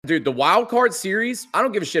Dude, the wild card series, I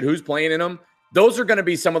don't give a shit who's playing in them. Those are going to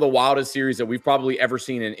be some of the wildest series that we've probably ever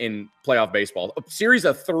seen in playoff baseball. A series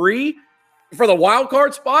of 3 for the wild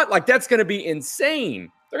card spot, like that's going to be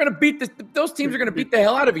insane. They're going to beat those teams are going to beat the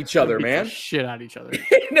hell out of each other, man. Shit out of each other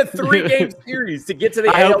in a 3-game series to get to the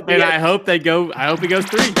ALDS. And I hope it goes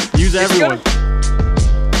 3. Use everyone.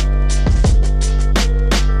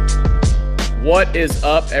 What is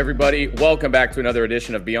up, everybody? Welcome back to another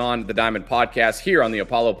edition of Beyond the Diamond podcast here on the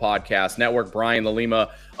Apollo Podcast Network. Brian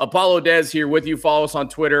LaLima, Apollo Dez here with you. Follow us on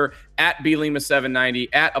Twitter at BLima790,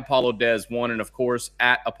 at Apollo Dez1, and of course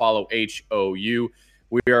at Apollo HOU.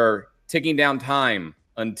 We are ticking down time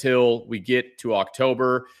until we get to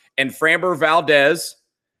October. And Framber Valdez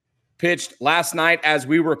pitched last night as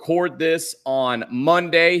we record this on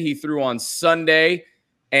Monday. He threw on Sunday,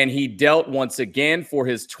 and he dealt once again for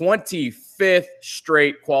his 25th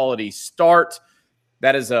straight quality start.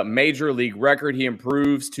 That is a major league record. He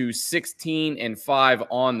improves to 16-5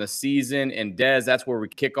 on the season. And Dez, that's where we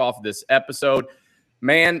kick off this episode.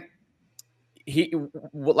 Man,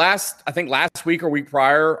 last week or week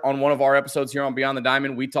prior on one of our episodes here on Beyond the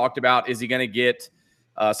Diamond, we talked about, is he going to get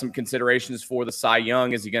some considerations for the Cy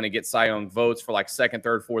Young? Is he going to get Cy Young votes for like second,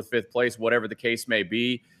 third, fourth, fifth place, whatever the case may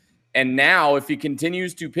be? And now, if he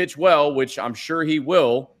continues to pitch well, which I'm sure he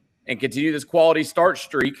will, and continue this quality start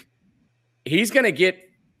streak, he's going to get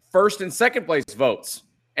first and second place votes.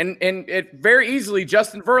 And it very easily,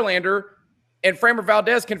 Justin Verlander and Framber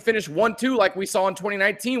Valdez can finish 1-2 like we saw in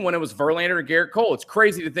 2019 when it was Verlander and Garrett Cole. It's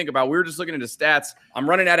crazy to think about. We were just looking at the stats. I'm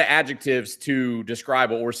running out of adjectives to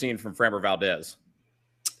describe what we're seeing from Framber Valdez.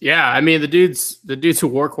 Yeah, I mean, the dude's a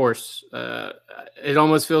workhorse. It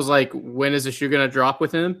almost feels like, when is the shoe going to drop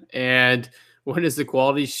with him? And when is the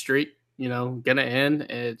quality streak, going to end?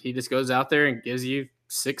 And he just goes out there and gives you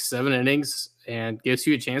 6-7 innings and gives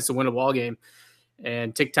you a chance to win a ball game.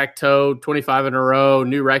 And tic-tac-toe, 25 in a row,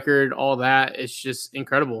 new record, all that. It's just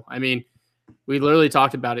incredible. I mean, we literally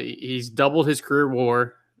talked about it. He's doubled his career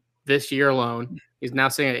WAR this year alone. He's now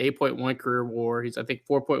sitting at 8.1 career WAR. He's, I think,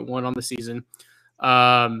 4.1 on the season.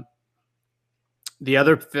 The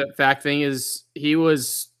other fact thing is he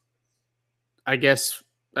was, I guess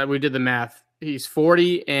we did the math. He's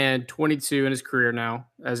 40-22 in his career now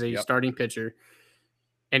as a starting pitcher,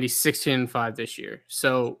 and he's 16-5 this year.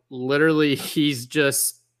 So literally he's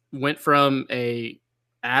just went from a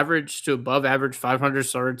average to above average 500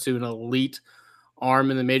 starter to an elite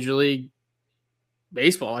arm in the Major League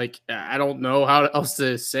Baseball. Like, I don't know how else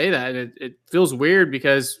to say that. It feels weird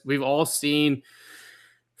because we've all seen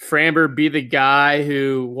Framber be the guy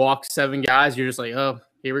who walks 7 guys. You're just like, oh,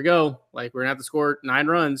 here we go. Like, we're going to have to score 9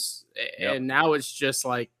 runs. Yep. And now it's just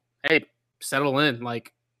like, hey, settle in.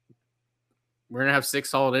 Like, we're going to have 6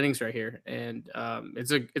 solid innings right here. And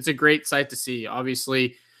it's a great sight to see.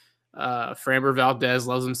 Obviously, Framber Valdez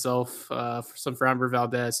loves himself for some Framber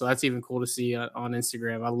Valdez. So that's even cool to see on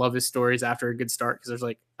Instagram. I love his stories after a good start because there's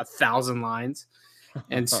like 1,000 lines.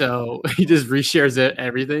 And so he just reshares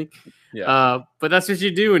everything. Yeah. But that's what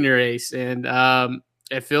you do when you're ace. And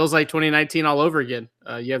it feels like 2019 all over again.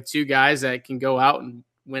 You have 2 guys that can go out and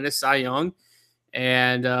win a Cy Young,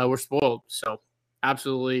 and we're spoiled. So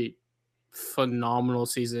absolutely phenomenal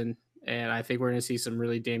season. And I think we're going to see some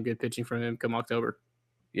really damn good pitching from him come October.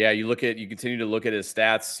 Yeah, you continue to look at his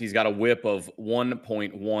stats. He's got a whip of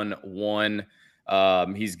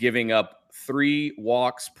 1.11. He's giving up 3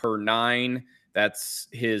 walks per 9. That's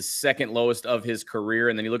his second lowest of his career.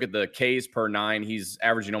 And then you look at the Ks per 9, he's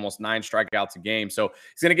averaging almost 9 strikeouts a game. So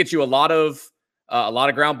he's going to get you a lot of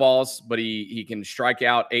ground balls, but he can strike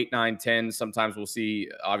out 8, 9, 10. Sometimes we'll see,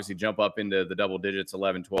 obviously, jump up into the double digits,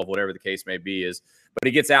 11, 12, whatever the case may be is. But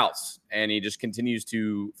he gets outs, and he just continues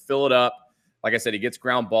to fill it up. Like I said, he gets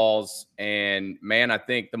ground balls. And, man, I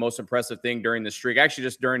think the most impressive thing during the streak, actually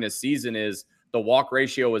just during this season, is the walk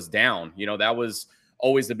ratio is down. That was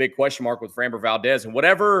always the big question mark with Framber Valdez. And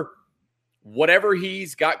whatever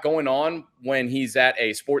he's got going on when he's at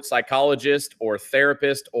a sports psychologist or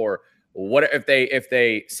therapist, or what if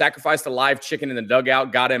they sacrificed a live chicken in the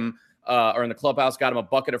dugout, got him or in the clubhouse, got him a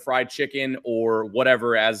bucket of fried chicken or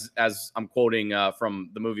whatever, as I'm quoting from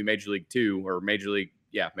the movie Major League 2 or Major League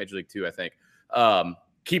 2, I think.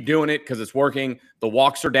 Keep doing it because it's working. The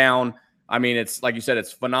walks are down. I mean, it's like you said,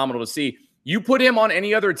 it's phenomenal to see. You put him on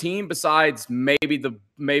any other team besides maybe the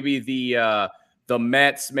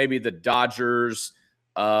Mets, maybe the Dodgers,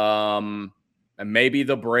 and maybe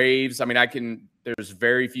the Braves. I mean, there's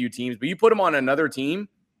very few teams, but you put him on another team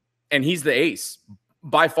and he's the ace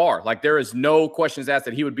by far. Like, there is no questions asked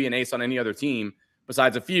that he would be an ace on any other team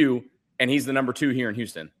besides a few, and he's the number 2 here in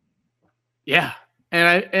Houston. Yeah.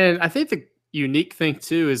 And I think unique thing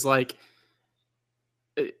too is like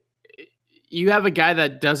you have a guy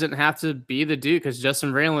that doesn't have to be the dude because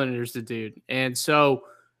Justin Verlander's the dude. And so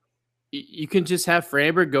you can just have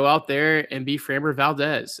Framber go out there and be Framber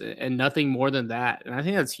Valdez and nothing more than that. And I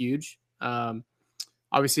think that's huge.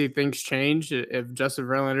 Obviously, things change. If Justin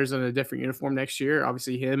Verlander's in a different uniform next year,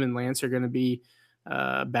 obviously him and Lance are going to be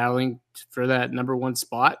battling for that number one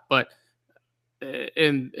spot. But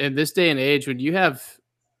in this day and age, when you have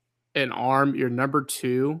an arm, your number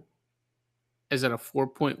two is at a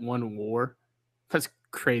 4.1 WAR. That's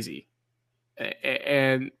crazy.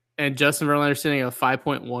 And Justin Verlander sitting at a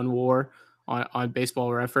 5.1 WAR on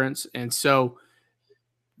Baseball Reference, and so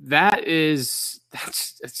it's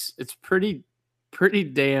pretty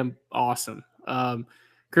damn awesome.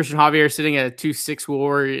 Christian Javier sitting at a 2.6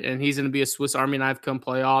 WAR, and he's going to be a Swiss Army knife come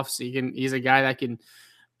playoffs. He's a guy that can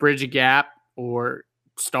bridge a gap or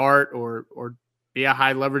start or be a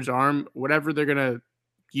high leverage arm, whatever they're going to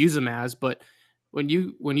use him as. But when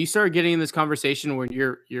you start getting in this conversation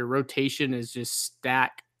where your rotation is just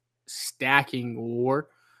stacking WAR,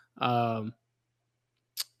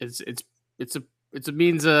 it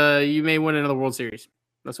means you may win another World Series.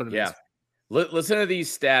 That's what it means. Listen to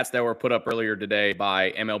these stats that were put up earlier today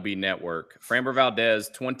by MLB Network. Framber Valdez,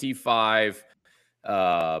 25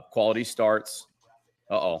 quality starts.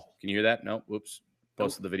 Can you hear that? No, whoops.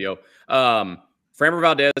 Posted the video. Framber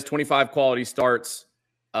Valdez, 25 quality starts.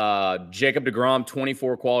 Jacob deGrom,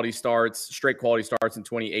 24 quality starts, straight quality starts in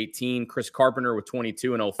 2018. Chris Carpenter with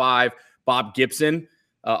 22 and 05. Bob Gibson,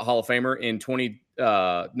 Hall of Famer in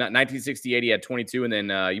 1968, he had 22. And then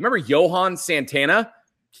you remember Johan Santana?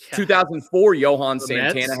 Yeah. 2004, Johan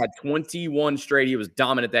Santana had 21 straight. He was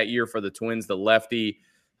dominant that year for the Twins, the lefty.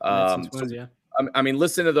 Yeah. I mean,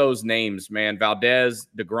 listen to those names, man. Valdez,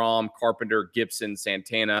 deGrom, Carpenter, Gibson,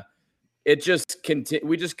 Santana. We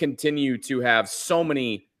just continue to have so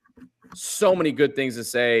many good things to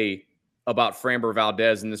say about Framber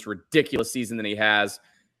Valdez in this ridiculous season that he has.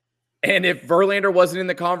 And if Verlander wasn't in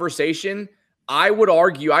the conversation, I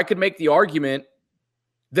could make the argument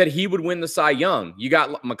that he would win the Cy Young. You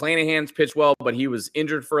got McClanahan's pitched well, but he was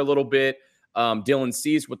injured for a little bit. Dylan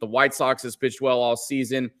Cease with the White Sox has pitched well all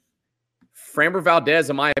season. Framber Valdez,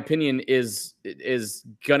 in my opinion, is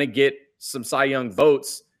going to get some Cy Young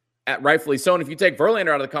votes, rightfully so. And if you take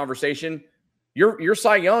Verlander out of the conversation, your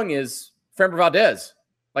Cy Young is Framber Valdez.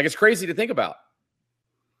 Like, it's crazy to think about.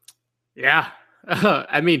 Yeah.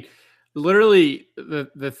 I mean, literally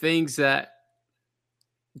the things that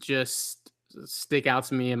just stick out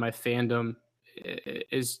to me in my fandom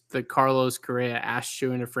is the Carlos Correa ass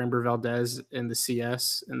chewing of Framber Valdez in the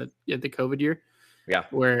CS in the COVID year. Yeah.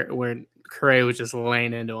 Where Correa was just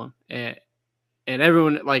laying into him. And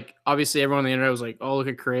everyone, like, obviously everyone on the internet was like, oh, look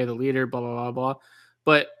at Correa, the leader, blah, blah, blah, blah.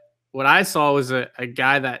 But what I saw was a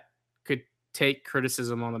guy that could take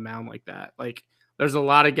criticism on the mound like that. Like, there's a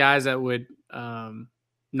lot of guys that would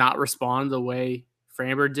not respond the way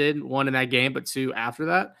Framber did, one in that game, but two after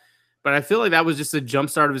that. But I feel like that was just a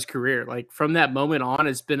jumpstart of his career. Like, from that moment on,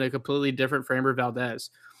 it's been a completely different Framber Valdez.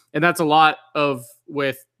 And that's a lot of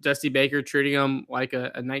with Dusty Baker treating him like a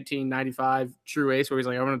 1995 true ace, where he's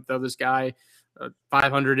like, I'm going to throw this guy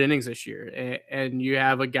 500 innings this year. And you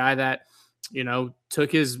have a guy that,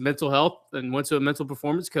 took his mental health and went to a mental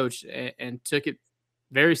performance coach and took it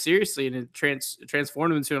very seriously, and it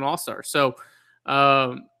transformed him into an all-star. So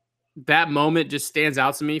that moment just stands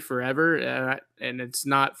out to me forever. And it's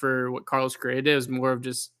not for what Carlos Correa did. It was more of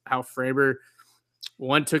just how Framber,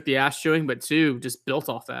 one, took the ass chewing, but two, just built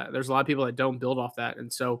off that. There's a lot of people that don't build off that.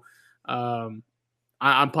 And so I'm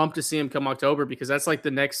pumped to see him come October, because that's like the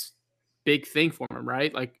next big thing for him,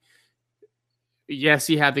 right? Like, yes,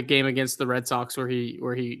 he had the game against the Red Sox where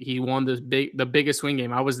he won the biggest swing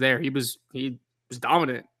game. I was there. He was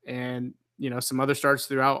dominant, and some other starts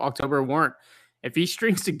throughout October weren't. If he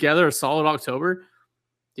strings together a solid October,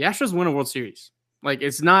 the Astros win a World Series. Like,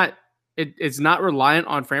 it's not reliant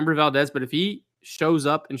on Framber Valdez, but if he shows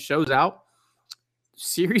up and shows out,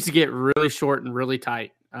 series get really short and really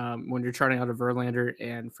tight when you're charting out a Verlander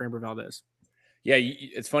and Framber Valdez. Yeah,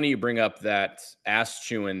 it's funny you bring up that ass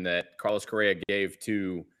chewing that Carlos Correa gave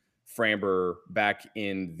to Framber back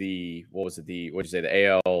in the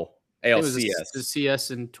ALCS? The CS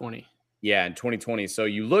in 20. Yeah, in 2020. So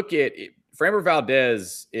you look at it, Framber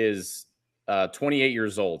Valdez is 28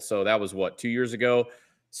 years old. So that was 2 years ago.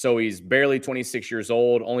 So he's barely 26 years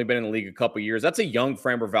old, only been in the league a couple years. That's a young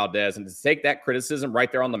Framber Valdez. And to take that criticism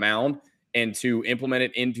right there on the mound and to implement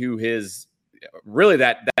it into his really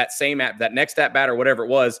that next at bat or whatever it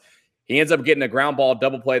was, he ends up getting a ground ball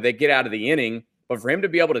double play. They get out of the inning. But for him to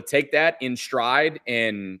be able to take that in stride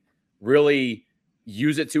and really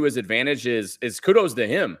use it to his advantage is kudos to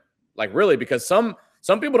him. Like, really, because some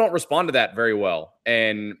people don't respond to that very well.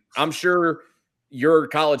 And I'm sure your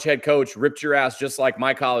college head coach ripped your ass just like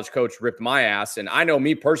my college coach ripped my ass. And I know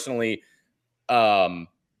me personally,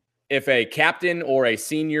 if a captain or a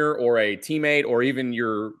senior or a teammate or even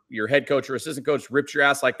your head coach or assistant coach rips your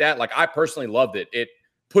ass like that, like, I personally loved it. It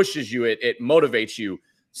pushes you. It motivates you.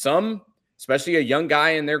 Some, especially a young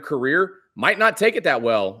guy in their career, might not take it that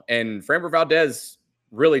well. And Framber Valdez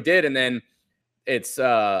really did. And then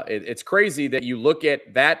it's crazy that you look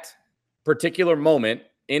at that particular moment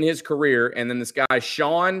in his career, and then this guy,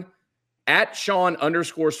 Sean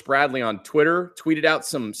 _Spradley on Twitter, tweeted out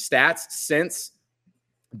some stats since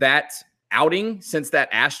that outing, since that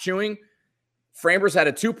ass chewing. Framber's had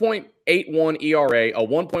a 2.81 ERA, a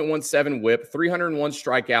 1.17 whip, 301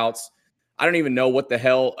 strikeouts. I don't even know what the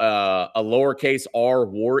hell a lowercase r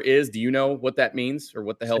WAR is. Do you know what that means or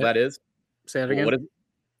what the hell that is? Say it again. What is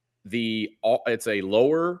it's a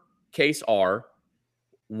lowercase r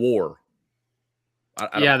WAR.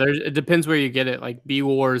 It depends where you get it. Like B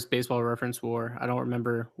WAR is Baseball Reference WAR. I don't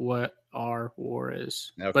remember what R WAR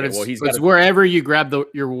is, okay, but it's wherever you grab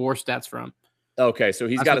your WAR stats from. Okay, so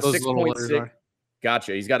he's got a 6.6.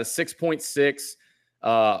 Gotcha. He's got a 6.6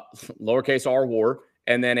 lowercase r WAR,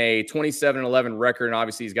 and then a 27-11 record. And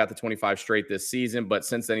obviously, he's got the 25 straight this season. But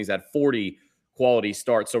since then, he's had 40 quality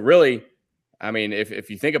starts. So really, I mean, if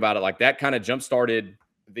you think about it, like, that kind of jump started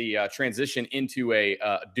the transition into a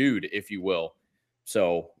dude, if you will.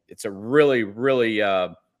 So it's a really, really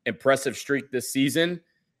impressive streak this season.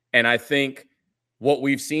 And I think what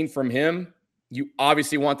we've seen from him, you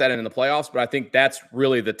obviously want that in the playoffs, but I think that's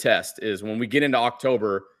really the test, is when we get into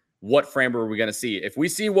October, what Framber are we going to see? If we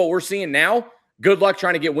see what we're seeing now, good luck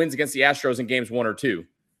trying to get wins against the Astros in games 1 or 2. And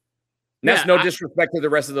that's no disrespect to the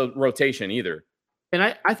rest of the rotation either.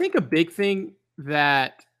 And I think a big thing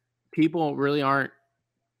that people really aren't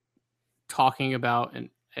talking about, and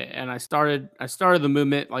I started the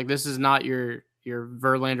movement, like, this is not your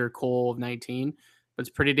Verlander Cole of 19, but it's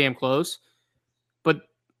pretty damn close. But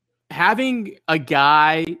having a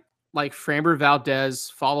guy like Framber Valdez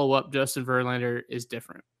follow up Justin Verlander is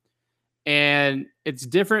different. And it's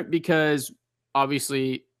different because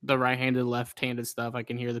obviously the right-handed, left-handed stuff, I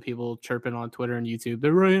can hear the people chirping on Twitter and YouTube.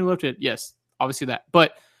 They're right-handed, left-handed. Yes, obviously that.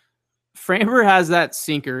 But Framber has that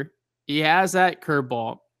sinker. He has that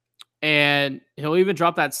curveball. And he'll even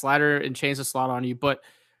drop that slider and change the slot on you. But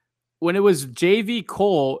when it was JV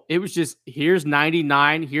Cole, it was just, here's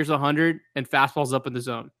 99, here's 100, and fastballs up in the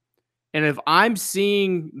zone. And if I'm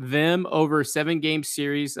seeing them over a 7-game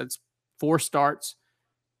series, that's 4 starts,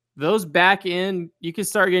 those back in, you can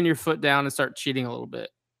start getting your foot down and start cheating a little bit.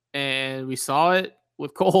 And we saw it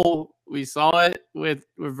with Cole. We saw it with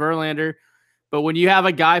Verlander. But when you have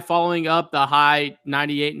a guy following up the high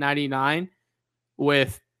 98, 99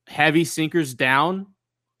 with heavy sinkers down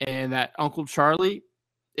and that Uncle Charlie,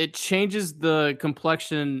 it changes the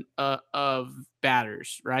complexion of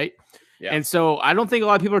batters, right? Yeah. And so I don't think a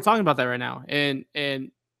lot of people are talking about that right now. And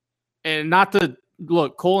not to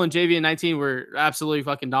look, Cole and JV in 19 were absolutely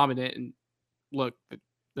fucking dominant. And look,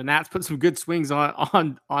 the Nats put some good swings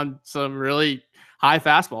on some really high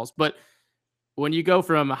fastballs. But when you go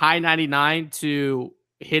from high 99 to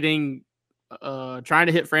hitting, trying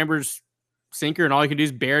to hit Framber's sinker, and all you can do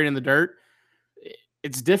is bury it in the dirt,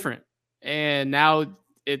 it's different. And now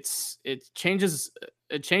it changes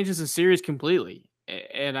the series completely.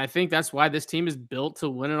 And I think that's why this team is built to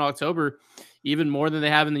win in October even more than they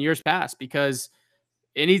have in the years past, because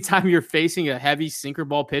anytime you're facing a heavy sinker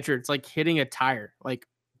ball pitcher, it's like hitting a tire. Like,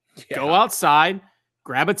 go outside,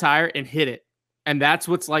 grab a tire and hit it. And that's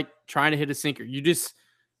what's like trying to hit a sinker. You just,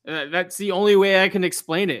 that's the only way I can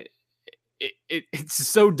explain it. It's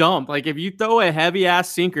so dumb. Like, if you throw a heavy ass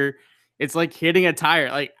sinker, it's like hitting a tire.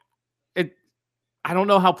 Like, I don't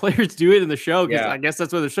know how players do it in the show, because I guess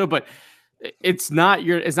that's what the show, but it's not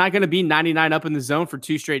going to be 99 up in the zone for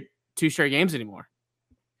two straight games anymore.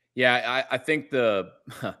 Yeah. I think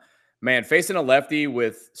man, facing a lefty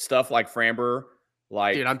with stuff like Framber,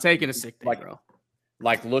 like, dude, I'm taking a sick day, bro.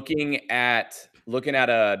 Like looking at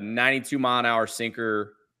a 92 mile an hour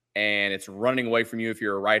sinker, and it's running away from you if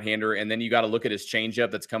you're a right-hander. And then you got to look at his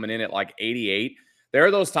changeup that's coming in at like 88. There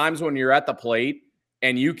are those times when you're at the plate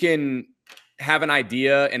and you can have an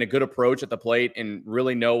idea and a good approach at the plate and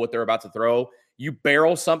really know what they're about to throw. You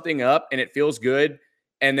barrel something up and it feels good.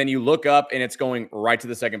 And then you look up and it's going right to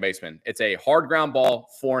the second baseman. It's a hard ground ball,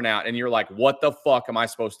 4 and out. And you're like, what the fuck am I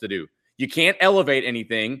supposed to do? You can't elevate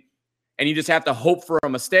anything, and you just have to hope for a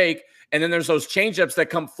mistake. And then there's those changeups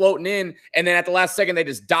that come floating in, and then at the last second, they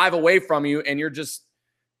just dive away from you, and you're just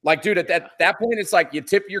Like, dude, at that point, it's like you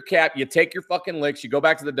tip your cap, you take your fucking licks, you go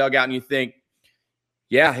back to the dugout, and you think,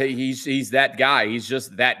 yeah, he's that guy. He's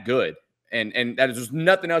just that good. And that is just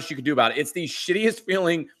nothing else you could do about it. It's the shittiest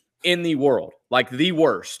feeling in the world, like the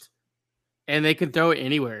worst. And they can throw it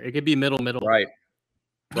anywhere. It could be middle. Right.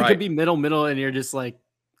 It could be middle, and you're just like,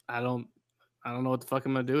 I don't know what the fuck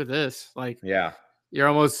I'm gonna do with this. Like, yeah, you're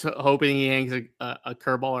almost hoping he hangs a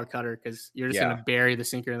curveball or cutter because you're just gonna bury the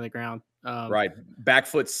sinker in the ground. Right. Back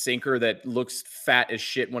foot sinker that looks fat as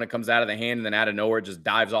shit when it comes out of the hand, and then out of nowhere it just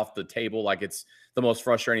dives off the table like it's the most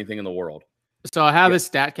frustrating thing in the world. So I have his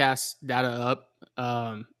StatCast data up.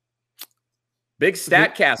 Big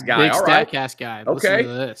StatCast guy. Big StatCast guy. Okay. Listen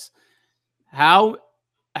to this. How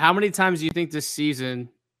many times do you think this season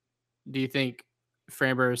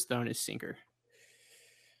Framber has thrown his sinker?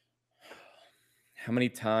 How many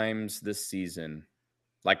times this season?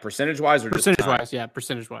 Like percentage-wise or just percentage-wise? Yeah,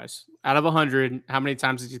 percentage-wise. Out of 100, how many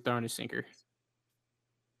times has he thrown his sinker?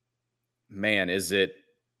 Man, is it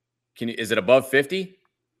above 50?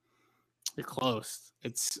 You're close.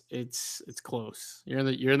 It's close. You're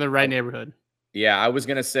in the right neighborhood. Yeah, I was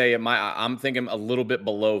gonna say I'm thinking a little bit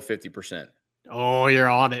below 50%. Oh, you're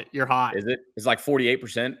on it. You're hot. Is it? It's like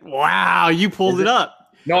 48%. Wow, you pulled it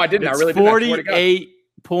up. No, I didn't. It's I really didn't.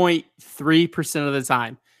 48.3% of the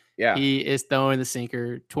time. Yeah. He is throwing the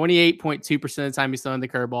sinker. 28.2% of the time he's throwing the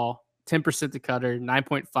curveball, 10% the cutter,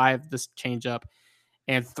 9.5% the changeup,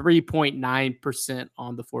 and 3.9%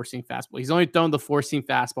 on the four-seam fastball. He's only thrown the four-seam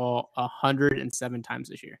fastball 107 times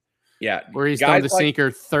this year. Yeah. Where he's thrown the sinker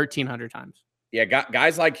 1,300 times. Yeah,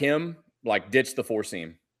 guys like him, like, ditch the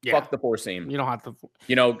four-seam. Yeah. Fuck the four-seam. You don't have to.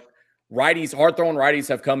 You know, righties, hard-throwing righties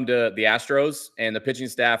have come to the Astros, and the pitching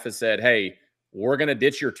staff has said, hey, we're going to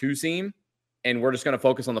ditch your two-seam, and we're just going to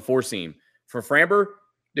focus on the four-seam. For Framber,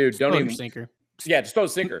 dude, don't even – sinker. Yeah, just throw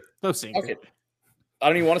sinker. Throw sinker. Okay. I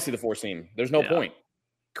don't even want to see the four-seam. There's no point.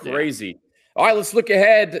 Crazy. Yeah. All right, let's look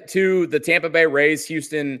ahead to the Tampa Bay Rays.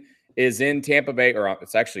 Houston is in Tampa Bay, or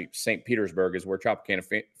it's actually St. Petersburg is where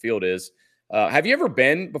Tropicana Field is. Have you ever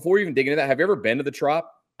been, before you even dig into that, have you ever been to the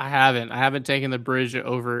Trop? I haven't. I haven't taken the bridge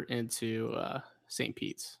over into St.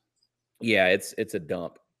 Pete's. Yeah, it's a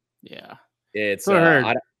dump. Yeah. It's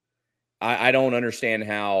I don't understand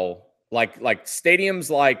how like stadiums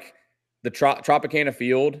like the Tropicana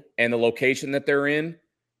Field and the location that they're in,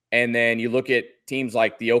 and then you look at teams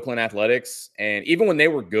like the Oakland Athletics, and even when they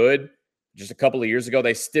were good just a couple of years ago,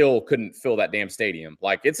 they still couldn't fill that damn stadium.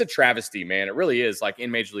 Like, it's a travesty, man. It really is. Like, in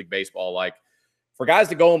Major League Baseball, like, for guys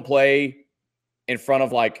to go and play in front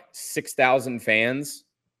of like 6,000 fans,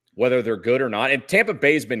 whether they're good or not. And Tampa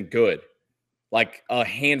Bay's been good. Like, a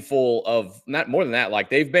handful of, not more than that. Like,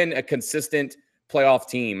 they've been a consistent playoff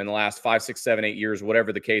team in the last 5, 6, 7, 8 years,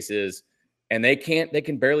 whatever the case is. And they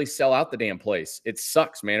can barely sell out the damn place. It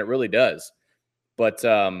sucks, man. It really does. But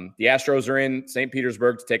the Astros are in St.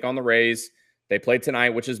 Petersburg to take on the Rays. They play tonight,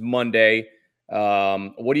 which is Monday.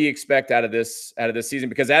 What do you expect out of this season?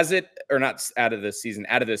 Because out of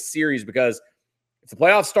this series, because if the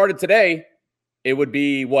playoffs started today, it would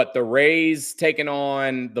be the Rays taking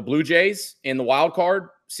on the Blue Jays in the wild card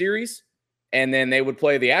series, and then they would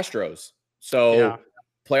play the Astros. So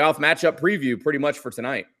playoff matchup preview pretty much for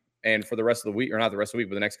tonight and for the rest of the week, or not the rest of the week,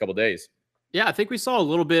 but the next couple of days. Yeah, I think we saw a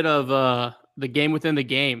little bit of the game within the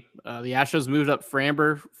game. The Astros moved up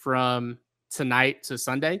Framber from tonight to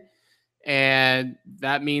Sunday, and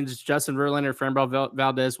that means Justin Verlander and Framber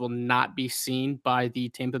Valdez will not be seen by the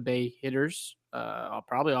Tampa Bay hitters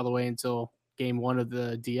probably all the way until game 1 of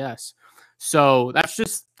the DS. So that's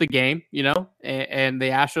just the game, and the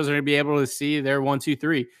Astros are going to be able to see their 1, 2,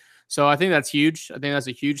 3. So I think that's huge. I think that's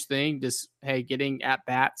a huge thing. Just, hey, getting at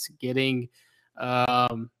bats, getting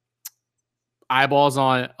eyeballs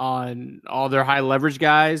on all their high leverage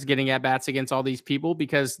guys, getting at bats against all these people,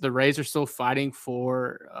 because the Rays are still fighting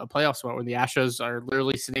for a playoff spot when the Astros are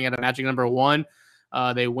literally sitting at a magic number 1.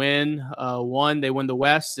 They win 1, they win the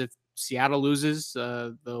West. If Seattle loses,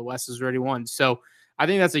 the West is already won. So I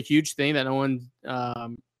think that's a huge thing, that no one,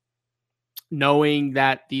 knowing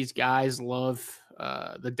that these guys love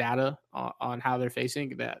the data on how they're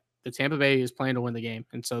facing, that the Tampa Bay is playing to win the game.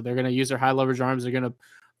 And so they're going to use their high leverage arms. They're going to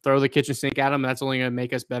throw the kitchen sink at them. That's only going to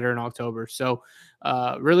make us better in October. So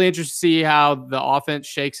really interested to see how the offense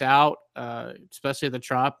shakes out, especially at the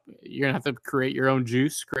Trop. You're going to have to create your own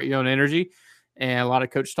juice, create your own energy, and a lot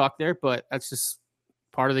of coach talk there, but that's just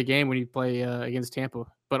part of the game when you play against Tampa.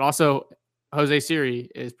 But also, Jose Siri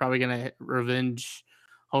is probably going to revenge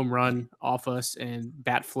home run off us and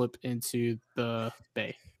bat flip into the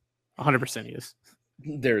Bay. 100% he is.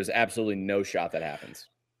 There is absolutely no shot that happens.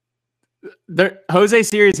 Jose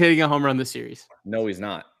Siri is hitting a home run this series. No, he's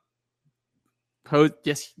not.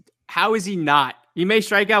 Yes. How is he not? He may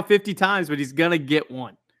strike out 50 times, but he's going to get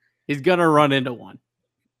one. He's going to run into one.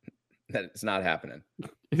 That's not happening.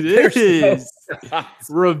 It is.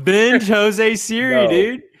 Revenge Jose Siri,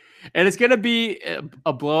 dude. And it's going to be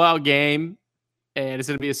a blowout game, and it's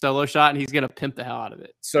going to be a solo shot, and he's going to pimp the hell out of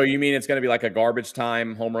it. So you mean it's going to be like a garbage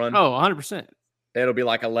time home run? Oh, 100%. It'll be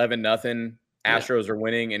like 11-0. Astros are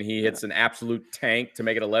winning, and he hits an absolute tank to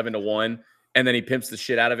make it 11-1, and then he pimps the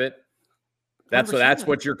shit out of it. That's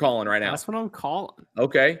what you're calling right now. That's what I'm calling.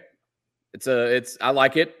 Okay. I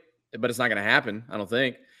like it, but it's not going to happen, I don't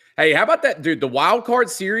think. Hey, how about that, dude? The wild card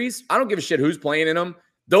series, I don't give a shit who's playing in them.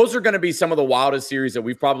 Those are going to be some of the wildest series that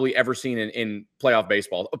we've probably ever seen in playoff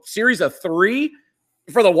baseball. A series of 3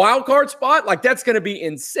 for the wild card spot, like that's going to be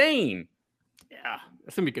insane. Yeah,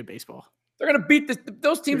 that's going to be good baseball. They're going to beat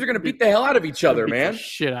those teams are going to beat the hell out of each other, man.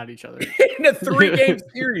 Shit out of each other. In a 3-game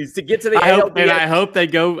series to get to the ALDS. And I hope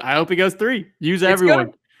it goes 3. Use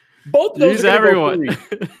everyone. Both of those use everyone.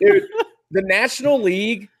 Dude, the National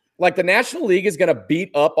League is going to beat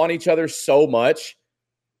up on each other so much.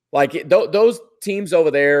 Like those teams over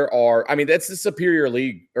there are, I mean, that's the superior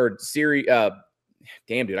league or series.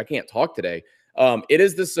 Damn, dude, I can't talk today. It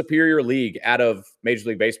is the superior league out of Major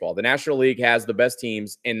League Baseball. The National League has the best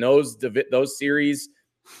teams in those series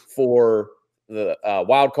for the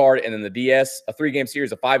wild card, and then the DS, a 3-game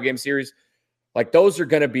series, a 5-game series. Like those are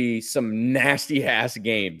going to be some nasty ass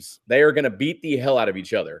games. They are going to beat the hell out of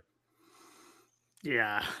each other.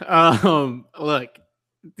 Yeah. Look,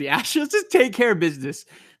 the Astros just take care of business.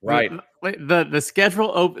 Right. The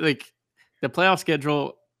schedule, like the playoff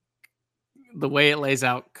schedule, the way it lays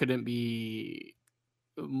out couldn't be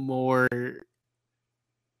more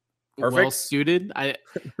well suited.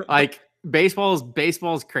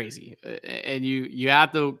 Baseball's crazy, and you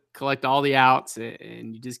have to collect all the outs,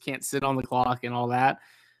 and you just can't sit on the clock and all that.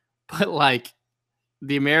 But like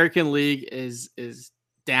the American League is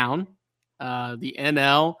down. The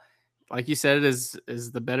NL, like you said, is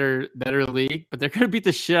the better league, but they're gonna beat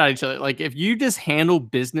the shit out of each other. Like if you just handle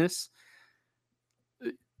business,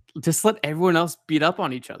 just let everyone else beat up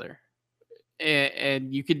on each other,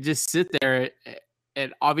 and you could just sit there.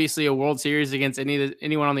 And obviously, a World Series against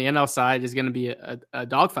anyone on the NL side is going to be a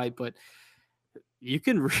dogfight. But you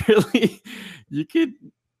can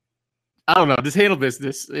I don't know, just handle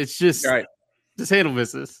business. It's just right. Just handle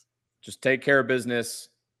business. Just take care of business.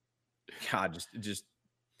 God, just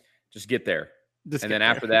get there. Then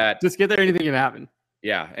after that, just get there. Anything can happen.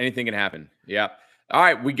 Yeah, anything can happen. Yeah. All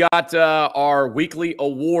right, we got our weekly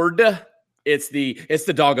award. It's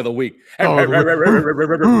the dog of the week.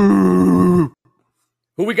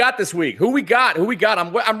 Who we got this week? Who we got?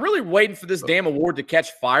 I'm really waiting for this damn award to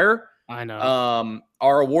catch fire. I know.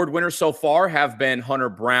 Our award winners so far have been Hunter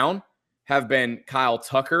Brown, have been Kyle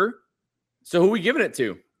Tucker. So who we giving it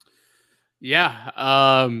to?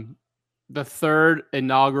 Yeah. The third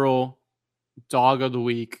inaugural dog of the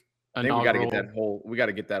week. I think we got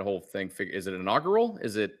to get that whole thing figured. Is it inaugural?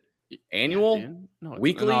 Is it annual? Yeah, no,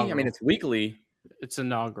 weekly? Inaugural. I mean, it's weekly. It's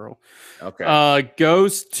inaugural. Okay.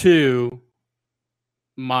 Goes to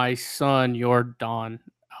my son, Yordan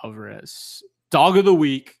Alvarez, dog of the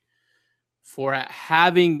week, for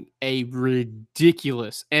having a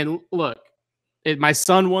ridiculous. And look, my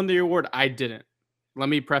son won the award. I didn't. Let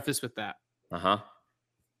me preface with that.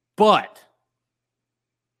 But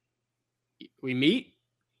we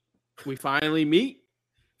finally meet.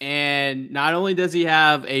 And not only does he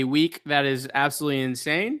have a week that is absolutely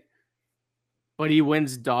insane, but he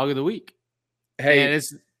wins dog of the week. Hey, and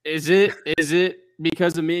is it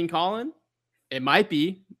because of me and Colin? It might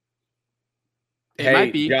be. It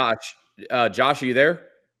might be. Josh, are you there?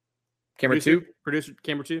 Camera two? Producer,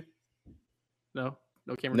 camera 2? No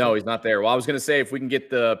camera. No, 2. he's not there. Well, I was going to say, if we can get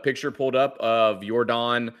the picture pulled up of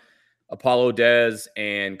Yordan, Apollo Dez,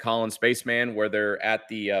 and Colin Spaceman, where they're at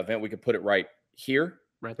the event, we could put it right here.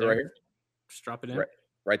 Right there. Right here. Just drop it in.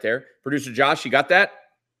 Right there. Producer Josh, you got that?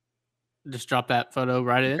 Just drop that photo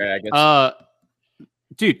right in. Okay, I guess.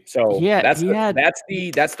 Dude. So that's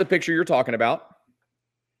the picture you're talking about.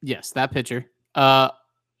 Yes, that picture. 5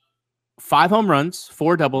 home runs,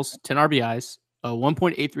 4 doubles, 10 RBIs,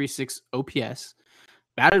 1.836 OPS,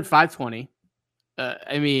 batted .520.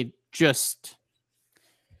 I mean, just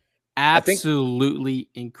absolutely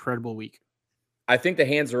incredible week. I think the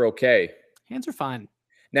hands are okay. Hands are fine.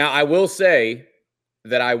 Now, I will say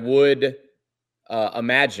that I would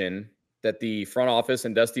imagine that the front office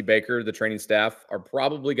and Dusty Baker, the training staff, are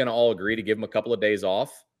probably going to all agree to give him a couple of days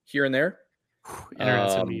off here and there.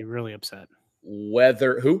 Internet's going to be really upset.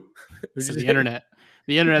 Who? The internet.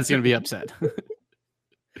 The internet's going to be upset.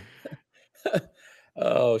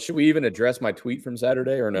 Oh, should we even address my tweet from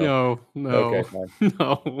Saturday or no? No. Okay, fine.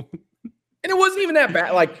 No. And it wasn't even that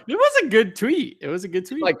bad. Like, it was a good tweet.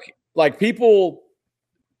 Like people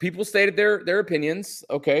stated their opinions.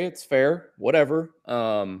 Okay, it's fair. Whatever.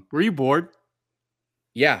 Were you bored?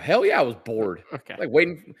 Yeah, hell yeah, I was bored. Okay. Like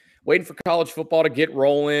waiting for college football to get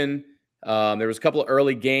rolling. There was a couple of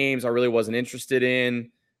early games I really wasn't interested in.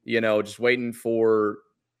 Just waiting for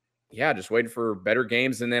better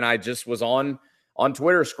games. And then I just was on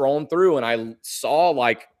Twitter scrolling through, and I saw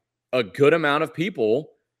like a good amount of people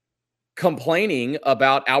complaining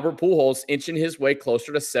about Albert Pujols inching his way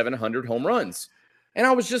closer to 700 home runs. And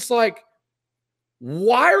I was just like,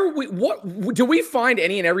 what do we find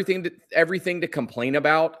any and everything to complain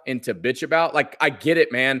about and to bitch about? Like, I get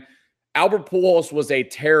it, man. Albert Pujols was a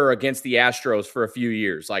terror against the Astros for a few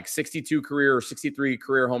years, like 62 career or 63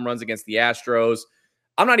 career home runs against the Astros.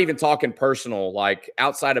 I'm not even talking personal, like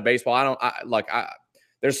outside of baseball.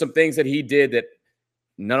 There's some things that he did that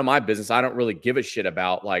none of my business. I don't really give a shit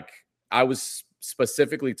about. Like, I was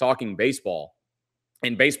specifically talking baseball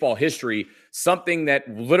and baseball history, something that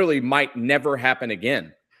literally might never happen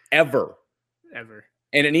again, ever.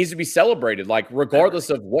 And it needs to be celebrated, like regardless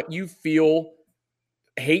of what you feel,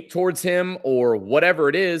 hate towards him or whatever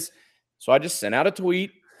it is. So I just sent out a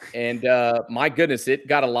tweet, and my goodness, it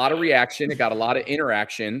got a lot of reaction. It got a lot of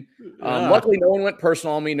interaction. Luckily, no one went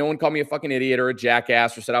personal on me. No one called me a fucking idiot or a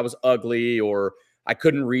jackass or said I was ugly or I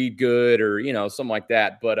couldn't read good or, something like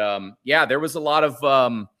that. But yeah, there was a lot of,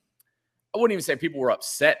 I wouldn't even say people were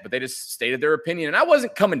upset, but they just stated their opinion. And I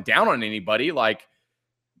wasn't coming down on anybody. Like,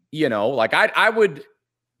 I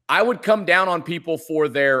would come down on people for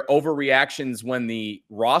their overreactions when the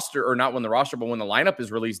roster, or not when the roster, but when the lineup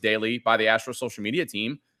is released daily by the Astros social media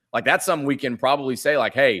team. Like, that's something we can probably say,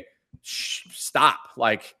 like, hey, stop.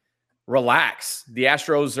 Like, relax. The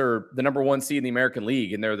Astros are the number 1 seed in the American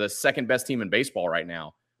League, and they're the second best team in baseball right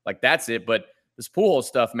now. Like, that's it. But this Pujols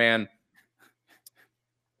stuff, man.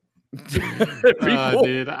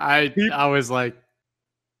 Dude, I was like,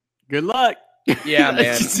 good luck. Yeah,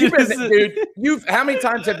 man. Dude, how many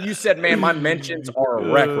times have you said, man, my mentions are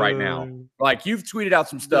a wreck right now? Like, you've tweeted out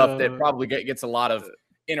some stuff that probably gets a lot of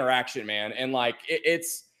interaction, man. And like,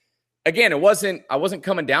 it's, again, I wasn't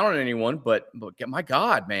coming down on anyone, but my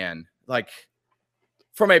God, man, like,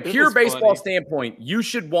 from a pure baseball standpoint, you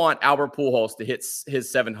should want Albert Pujols to hit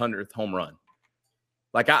his 700th home run.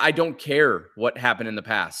 Like, I don't care what happened in the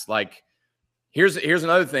past. Like, here's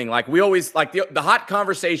another thing. Like, we always, like, the hot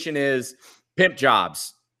conversation is pimp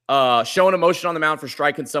jobs, showing emotion on the mound for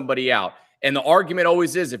striking somebody out. And the argument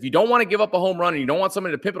always is, if you don't want to give up a home run and you don't want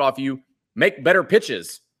somebody to pimp it off you, make better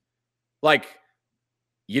pitches. Like,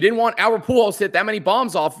 you didn't want Albert Pujols to hit that many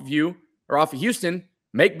bombs off of you or off of Houston,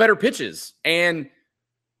 make better pitches. And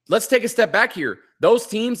let's take a step back here. Those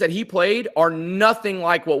teams that he played are nothing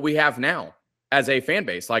like what we have now as a fan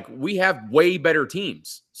base. Like, we have way better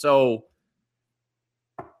teams. So,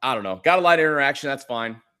 I don't know. Got a lot of interaction. That's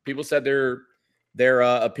fine. People said their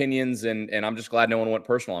opinions, and I'm just glad no one went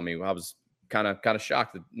personal on me. I was kind of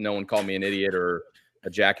shocked that no one called me an idiot or a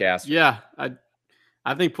jackass. Yeah,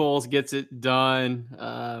 I think Pujols gets it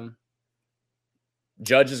done.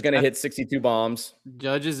 Judge is going to hit 62 bombs.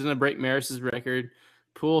 Judge is going to break Maris's record.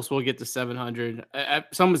 Pujols will get to 700.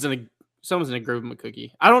 Someone's going to groove him a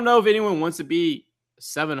cookie. I don't know if anyone wants to be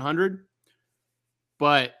 700,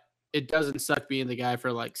 but it doesn't suck being the guy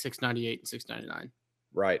for like 698 and 699.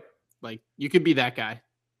 Right. Like, you could be that guy.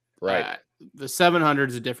 Right. The 700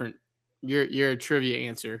 is a different. You're a trivia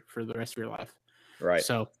answer for the rest of your life. Right.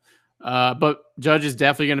 So, but Judge is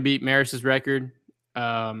definitely going to beat Maris's record.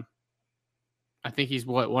 I think he's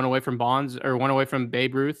one away from Bonds, or one away from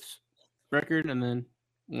Babe Ruth's record, and then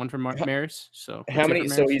one from Maris. So how many?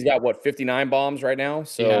 So he's got 59 bombs right now.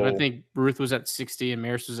 So yeah, and I think Ruth was at 60 and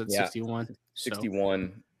Maris was at 61.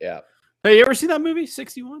 61. So. Yeah. Hey, you ever see that movie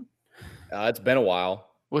 61? It's been a while.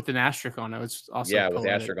 With an asterisk on it. It's also poetic. With the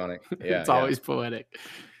asterisk on it. Yeah, it's always poetic.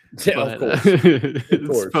 Yeah, but, of course.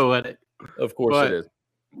 It's poetic. Of course it is.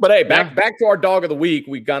 But hey, back to our dog of the week.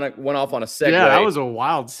 We kind of went off on a segue. Yeah, that was a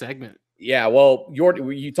wild segment. Yeah, well,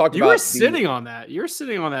 you talked about. You were sitting on that. You're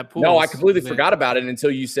sitting on that pool. No, I completely forgot about it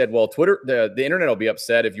until you said, "Well, Twitter, the internet will be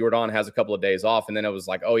upset if Jordan has a couple of days off." And then it was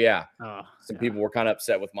like, "Oh yeah, some people were kind of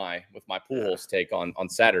upset with my Pujols take on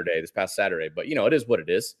Saturday, this past Saturday." But it is what it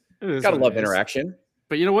is. Gotta love interaction.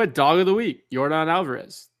 But you know what? Dog of the week, Jordan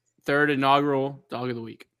Alvarez, third inaugural dog of the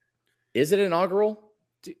week. Is it inaugural?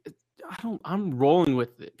 I'm rolling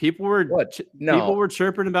with it. People were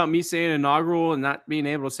chirping about me saying inaugural and not being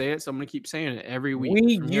able to say it, so I'm gonna keep saying it every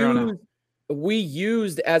week. we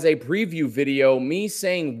used as a preview video me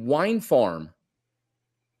saying Wine Farm.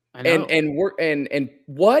 I know. And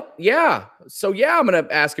what? Yeah. So yeah, I'm gonna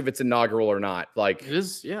ask if it's inaugural or not. Like it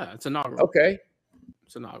is. Yeah, it's inaugural. Okay.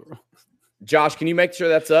 It's inaugural. Josh, can you make sure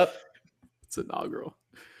that's up? It's inaugural.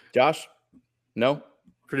 Josh? No?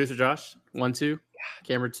 Producer Josh? 1, 2.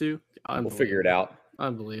 Camera 2. We'll figure it out.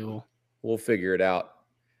 Unbelievable. We'll figure it out.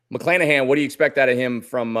 McClanahan, what do you expect out of him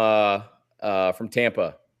from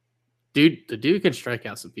Tampa? Dude, the dude can strike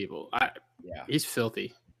out some people. Yeah. He's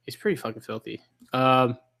filthy. He's pretty fucking filthy.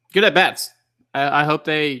 Good at bats. I hope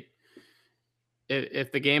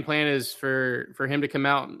if the game plan is for him to come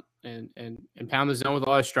out and pound the zone with a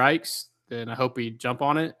lot of strikes, then I hope we jump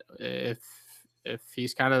on it. If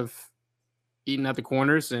he's kind of eating at the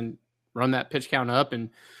corners and run that pitch count up, and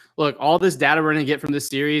look, all this data we're going to get from this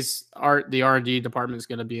series, the R&D department is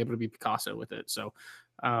going to be able to be Picasso with it. So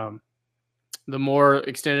the more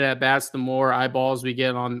extended at bats, the more eyeballs we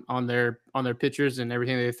get on their pitchers and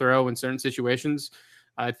everything they throw in certain situations.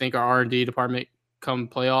 I think our R&D department come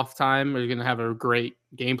playoff time is going to have a great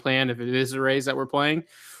game plan if it is a Rays that we're playing.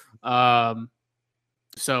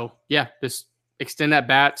 So yeah, just extend at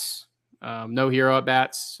bats, no hero at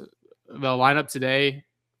bats. The lineup today,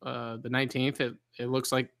 the 19th, it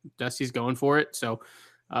looks like Dusty's going for it. So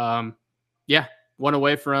yeah, one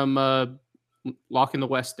away from locking the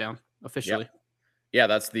West down officially. Yep. Yeah,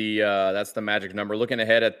 that's the magic number. Looking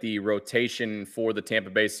ahead at the rotation for the Tampa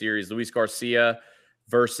Bay series, Luis Garcia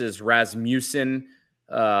versus Rasmussen,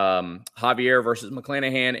 Javier versus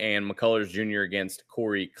McClanahan, and McCullers Jr. against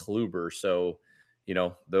Corey Kluber. So,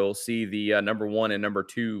 they'll see the number 1 and number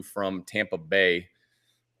 2 from Tampa Bay.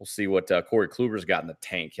 We'll see what Corey Kluber's got in the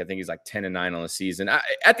tank. I think he's like 10-9 on the season.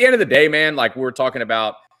 At the end of the day, man, like we're talking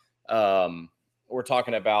about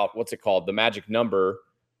what's it called? The magic number,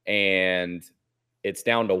 and it's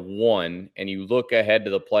down to 1. And you look ahead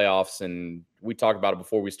to the playoffs, and we talked about it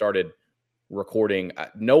before we started recording.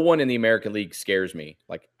 No one in the American League scares me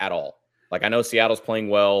like at all. Like I know Seattle's playing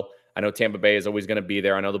well. I know Tampa Bay is always going to be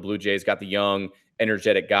there. I know the Blue Jays got the young,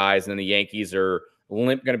 energetic guys, and then the Yankees are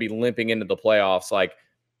going to be limping into the playoffs. Like,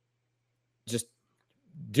 just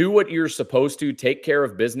do what you're supposed to, take care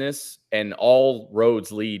of business, and all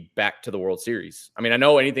roads lead back to the World Series. I mean, I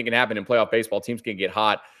know anything can happen in playoff baseball. Teams can get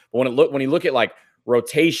hot. But when you look at like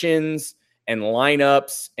rotations and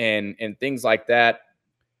lineups and things like that,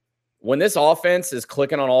 when this offense is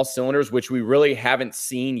clicking on all cylinders, which we really haven't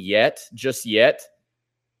seen just yet,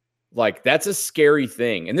 like that's a scary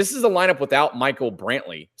thing. And this is a lineup without Michael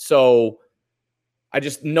Brantley. So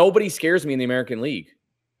nobody scares me in the American League.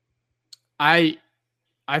 I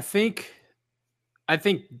think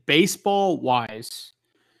baseball wise,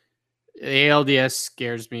 the ALDS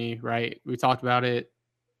scares me, right? We talked about it.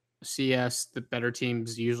 CS, the better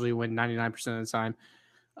teams usually win 99% of the time.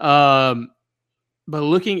 But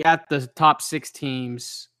looking at the top 6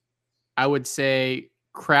 teams, I would say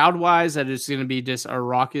crowd wise, that is going to be just a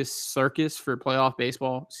raucous circus for playoff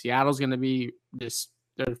baseball. Seattle's going to be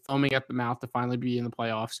they're foaming at the mouth to finally be in the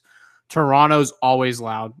playoffs. Toronto's always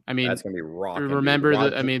loud. I mean, that's going to be rocking. Remember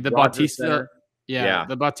the Bautista,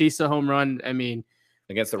 the Bautista home run. I mean,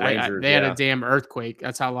 against the Rangers, they had a damn earthquake.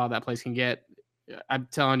 That's how loud that place can get. I'm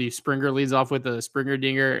telling you, Springer leads off with a Springer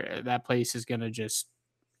dinger. That place is going to just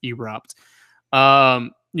erupt.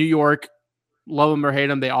 New York, love them or hate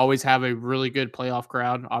them, they always have a really good playoff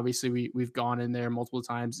crowd. Obviously, we've gone in there multiple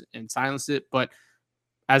times and silenced it. But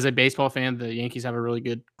as a baseball fan, the Yankees have a really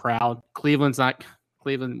good crowd. Cleveland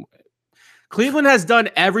has done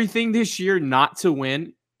everything this year not to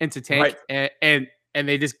win and to tank, right. and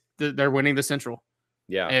they're winning the Central.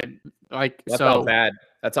 Yeah, and that's how bad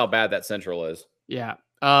that Central is. Yeah,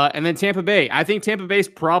 and then Tampa Bay. I think Tampa Bay is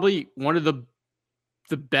probably one of the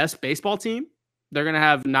best baseball team. They're gonna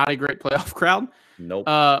have not a great playoff crowd. Nope.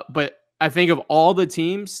 But I think of all the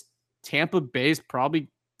teams, Tampa Bay is probably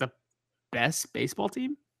the best baseball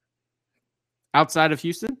team outside of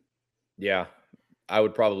Houston. Yeah. I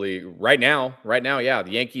would probably right now, yeah.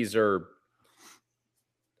 The Yankees are,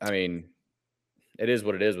 I mean, it is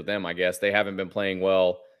what it is with them, I guess. They haven't been playing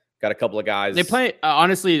well. Got a couple of guys. They play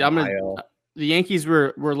honestly, the Yankees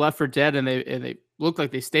were left for dead, and they looked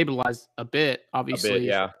like they stabilized a bit, obviously.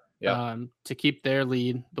 Yeah. To keep their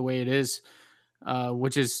lead the way it is,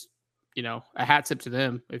 which is, a hat tip to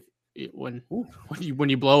them. When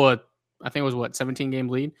you blow I think it was 17 game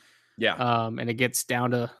lead. Yeah. And it gets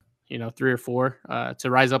down to 3 or 4 to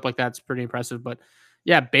rise up like that's pretty impressive. But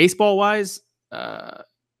yeah, baseball wise,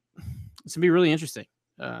 it's gonna be really interesting.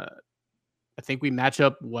 I think we match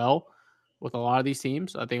up well with a lot of these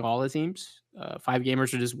teams. I think all the teams, 5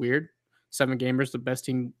 gamers are just weird. 7 gamers, the best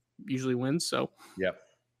team usually wins. So yep.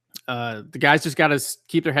 The guys just got to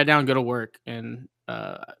keep their head down and go to work. And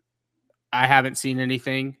I haven't seen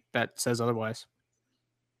anything that says otherwise.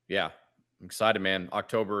 Yeah, I'm excited, man.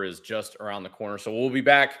 October is just around the corner. So we'll be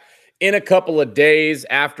back in a couple of days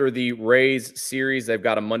after the Rays series. They've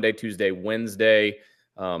got a Monday, Tuesday, Wednesday.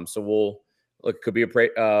 So it could be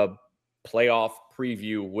a playoff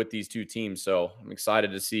preview with these two teams. So I'm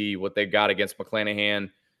excited to see what they've got against McClanahan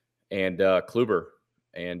and Kluber.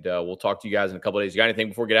 And we'll talk to you guys in a couple of days. You got anything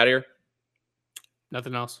before we get out of here?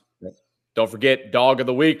 Nothing else. Don't forget, Dog of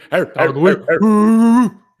the Week.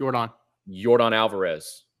 Yordan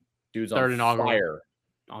Alvarez. Dude's on fire.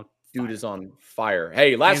 Dude is on fire.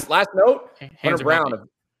 Hey, last note.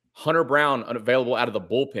 Hunter Brown unavailable out of the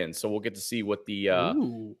bullpen. So we'll get to see what the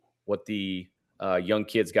young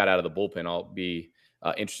kids got out of the bullpen. I'll be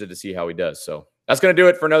interested to see how he does. So that's going to do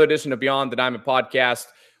it for another edition of Beyond the Diamond podcast.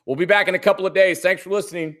 We'll be back in a couple of days. Thanks for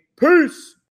listening. Peace.